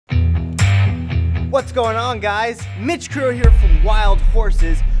What's going on, guys? Mitch Crew here from Wild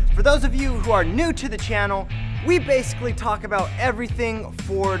Horses. For those of you who are new to the channel, we basically talk about everything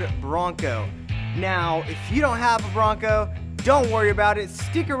Ford Bronco. Now, if you don't have a Bronco, don't worry about it.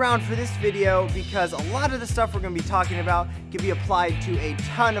 Stick around for this video because a lot of the stuff we're going to be talking about can be applied to a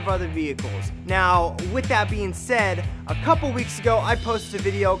ton of other vehicles. Now, with that being said, a couple weeks ago I posted a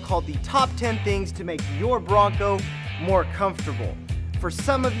video called the top 10 things to make your Bronco more comfortable. For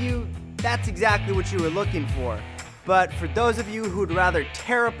some of you, that's exactly what you were looking for. But for those of you who'd rather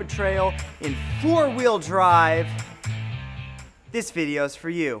tear up a trail in four-wheel drive, this video's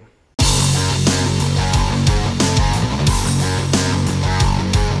for you.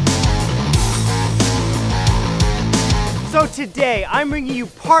 So today, I'm bringing you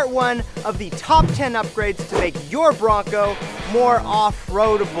part one of the top 10 upgrades to make your Bronco more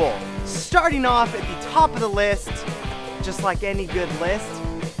off-roadable. Starting off at the top of the list, just like any good list,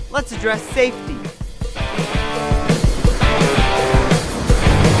 let's address safety.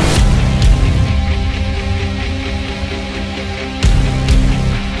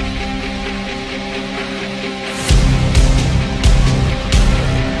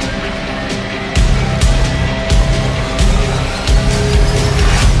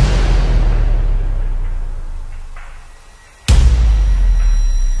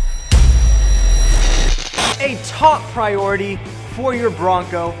 A top priority for your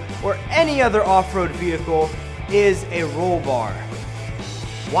Bronco or any other off-road vehicle is a roll bar.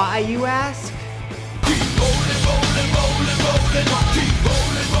 Why, you ask?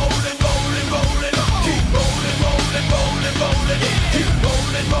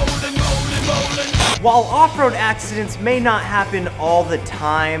 While off-road accidents may not happen all the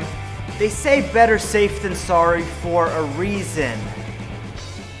time, they say better safe than sorry for a reason.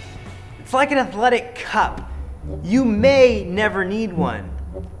 It's like an athletic cup. You may never need one,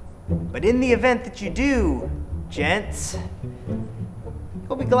 but in the event that you do, gents,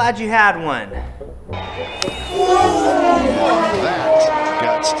 you'll be glad you had one.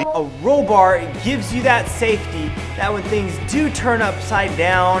 A roll bar gives you that safety that when things do turn upside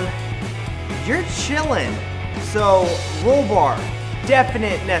down, you're chilling. So roll bar,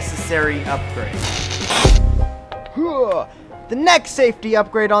 definite necessary upgrade. The next safety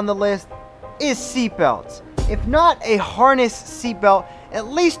upgrade on the list is seatbelts. If not a harness seatbelt, at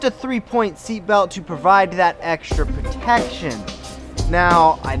least a 3-point seatbelt to provide that extra protection.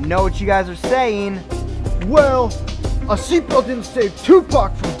 Now, I know what you guys are saying. Well, a seatbelt didn't save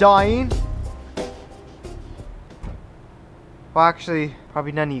Tupac from dying. Well, actually,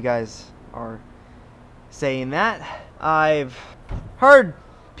 probably none of you guys are saying that. I've heard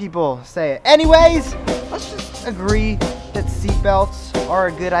people say it. Anyways, let's just agree that seatbelts are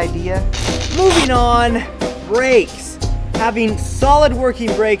a good idea. Moving on, brakes. Having solid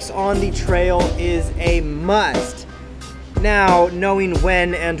working brakes on the trail is a must. Now, knowing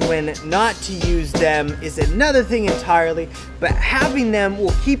when and when not to use them is another thing entirely, but having them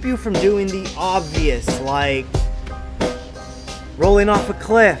will keep you from doing the obvious, like rolling off a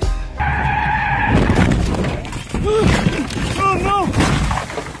cliff. Oh no!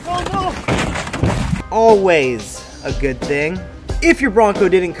 Oh no! Always a good thing. If your Bronco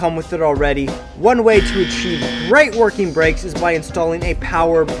didn't come with it already, one way to achieve great working brakes is by installing a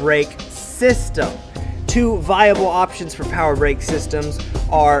power brake system. Two viable options for power brake systems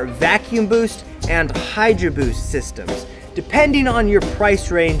are vacuum boost and hydro boost systems. Depending on your price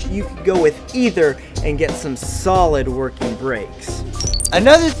range, you could go with either and get some solid working brakes.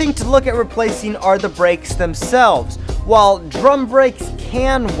 Another thing to look at replacing are the brakes themselves. While drum brakes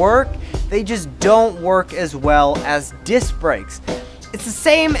can work, they just don't work as well as disc brakes. It's the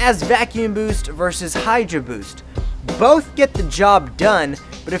same as vacuum boost versus hydro boost. Both get the job done,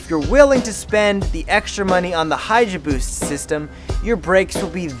 but if you're willing to spend the extra money on the hydro boost system, your brakes will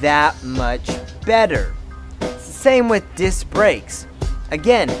be that much better. It's the same with disc brakes.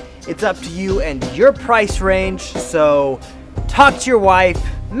 Again, it's up to you and your price range, so talk to your wife,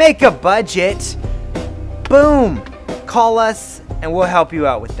 make a budget, boom, call us and we'll help you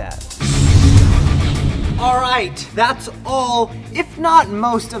out with that. Alright, that's all, if not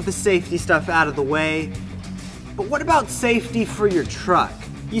most of the safety stuff out of the way. But what about safety for your truck?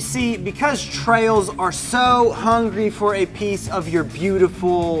 You see, because trails are so hungry for a piece of your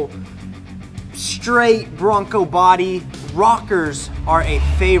beautiful, straight Bronco body, rockers are a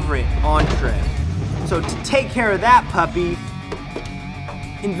favorite entree. So to take care of that puppy,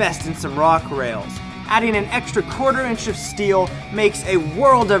 invest in some rock rails. Adding an extra 1/4 inch of steel makes a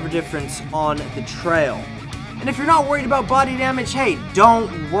world of a difference on the trail. And if you're not worried about body damage, hey,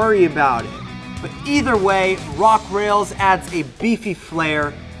 don't worry about it. But either way, rock rails adds a beefy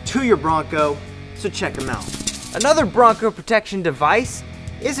flair to your Bronco, so check them out. Another Bronco protection device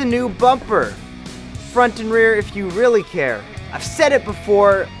is a new bumper. Front and rear if you really care. I've said it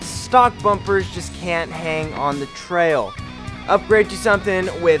before, stock bumpers just can't hang on the trail. Upgrade to something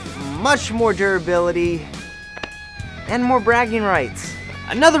with much more durability and more bragging rights.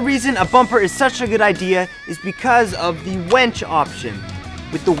 Another reason a bumper is such a good idea is because of the winch option.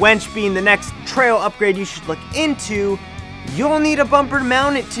 With the winch being the next trail upgrade you should look into, you'll need a bumper to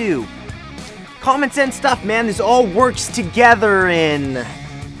mount it to. Common sense stuff, man. This all works together in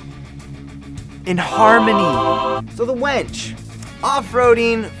harmony. So the winch,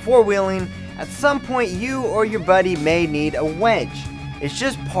 off-roading, four-wheeling, at some point you or your buddy may need a winch. It's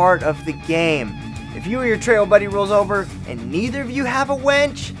just part of the game. If you or your trail buddy rolls over and neither of you have a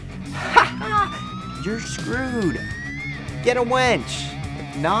winch, you're screwed. Get a winch.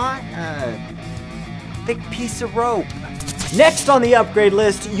 If not, thick piece of rope. Next on the upgrade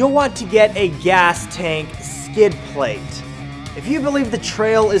list, you'll want to get a gas tank skid plate. If you believe the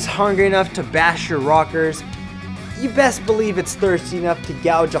trail is hungry enough to bash your rockers, you best believe it's thirsty enough to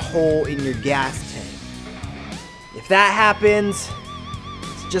gouge a hole in your gas tank. If that happens,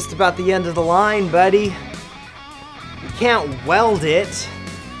 it's just about the end of the line, buddy. You can't weld it.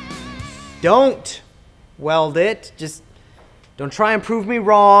 Don't weld it. Just don't try and prove me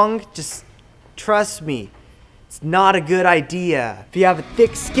wrong. Just trust me. It's not a good idea. If you have a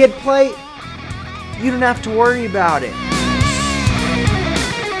thick skid plate, you don't have to worry about it.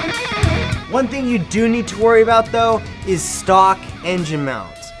 One thing you do need to worry about though is stock engine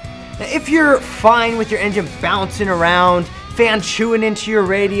mounts. Now, if you're fine with your engine bouncing around, fan chewing into your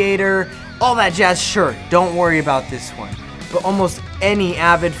radiator, all that jazz, sure, don't worry about this one. But almost any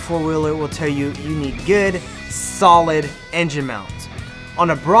avid four-wheeler will tell you you need good, solid engine mounts. On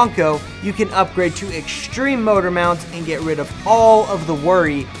a Bronco, you can upgrade to extreme motor mounts and get rid of all of the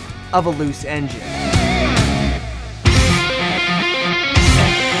worry of a loose engine.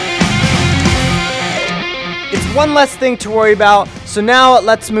 It's one less thing to worry about, so now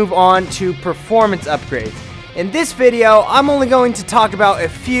let's move on to performance upgrades. In this video, I'm only going to talk about a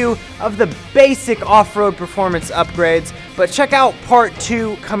few of the basic off-road performance upgrades, but check out part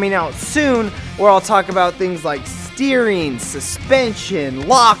 2 coming out soon, where I'll talk about things like steering, suspension,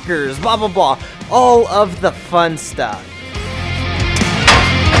 lockers, blah blah blah, all of the fun stuff.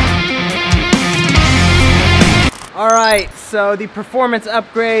 Alright, so the performance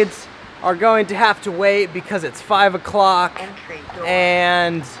upgrades are going to have to wait because it's 5 o'clock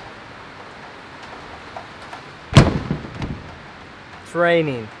and it's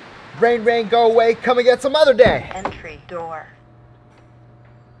raining. Rain, rain, go away, come again some other day. Entry door.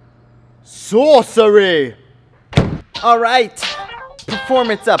 Sorcery! Alright,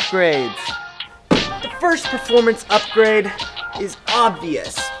 performance upgrades. The first performance upgrade is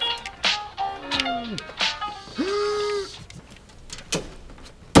obvious.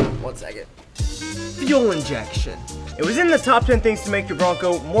 One second. Fuel injection. It was in the top 10 things to make your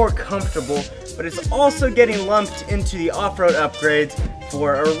Bronco more comfortable, but it's also getting lumped into the off-road upgrades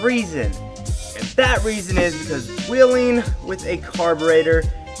for a reason. And that reason is because wheeling with a carburetor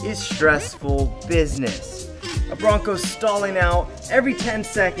is stressful business. A Bronco stalling out every 10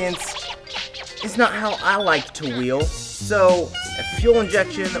 seconds is not how I like to wheel, so a fuel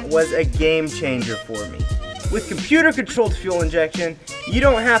injection was a game changer for me. With computer-controlled fuel injection, you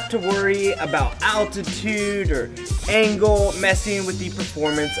don't have to worry about altitude or angle messing with the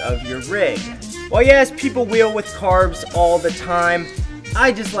performance of your rig. While yes, people wheel with carbs all the time,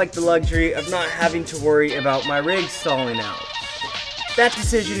 I just like the luxury of not having to worry about my rig stalling out. That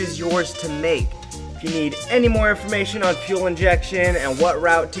decision is yours to make. If you need any more information on fuel injection and what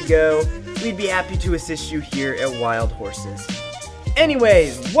route to go, we'd be happy to assist you here at Wild Horses.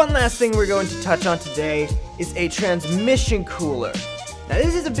 Anyways, one last thing we're going to touch on today is a transmission cooler. Now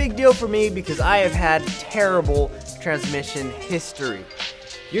this is a big deal for me because I have had terrible transmission history.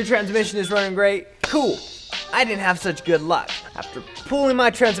 Your transmission is running great? Cool. I didn't have such good luck. After pulling my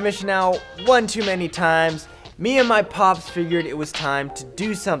transmission out one too many times, me and my pops figured it was time to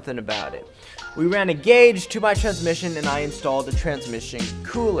do something about it. We ran a gauge to my transmission and I installed a transmission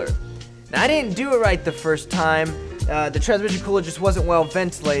cooler. Now I didn't do it right the first time. The transmission cooler just wasn't well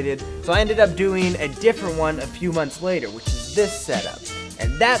ventilated, so I ended up doing a different one a few months later, which is this setup.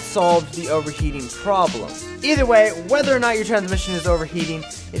 And that solved the overheating problem. Either way, whether or not your transmission is overheating,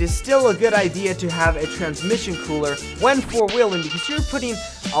 it is still a good idea to have a transmission cooler when four-wheeling because you're putting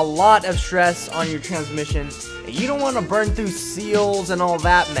a lot of stress on your transmission and you don't want to burn through seals and all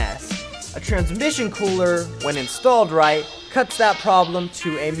that mess. A transmission cooler, when installed right, cuts that problem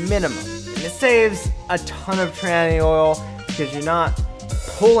to a minimum. And it saves a ton of tranny oil because you're not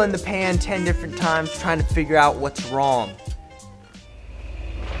hole in the pan 10 different times trying to figure out what's wrong.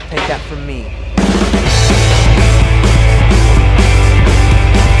 Take that from me.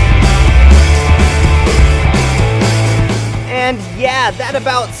 And yeah, that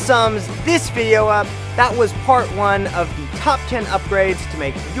about sums this video up. That was part 1 of the top 10 upgrades to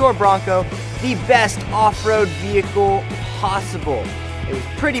make your Bronco the best off-road vehicle possible. It was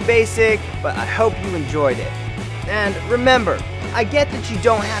pretty basic, but I hope you enjoyed it. And remember, I get that you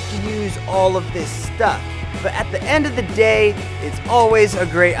don't have to use all of this stuff, but at the end of the day, it's always a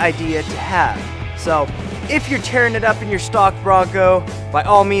great idea to have. So, if you're tearing it up in your stock Bronco, by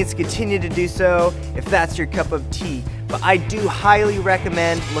all means continue to do so if that's your cup of tea. But I do highly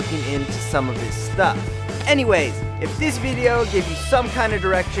recommend looking into some of this stuff. Anyways, if this video gave you some kind of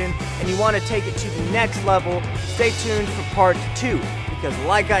direction and you want to take it to the next level, stay tuned for part 2. Because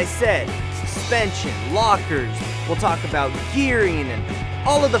like I said, suspension, lockers, we'll talk about gearing and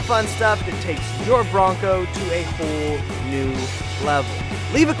all of the fun stuff that takes your Bronco to a whole new level.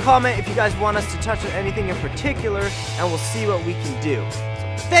 Leave a comment if you guys want us to touch on anything in particular, and we'll see what we can do.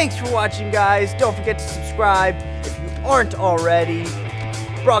 So thanks for watching, guys. Don't forget to subscribe if you aren't already.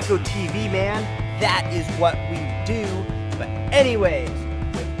 Bronco TV, man. That is what we do. But anyways,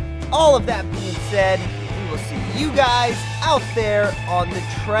 with all of that being said, we will see you guys out there on the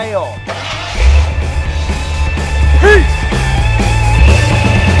trail. Peace!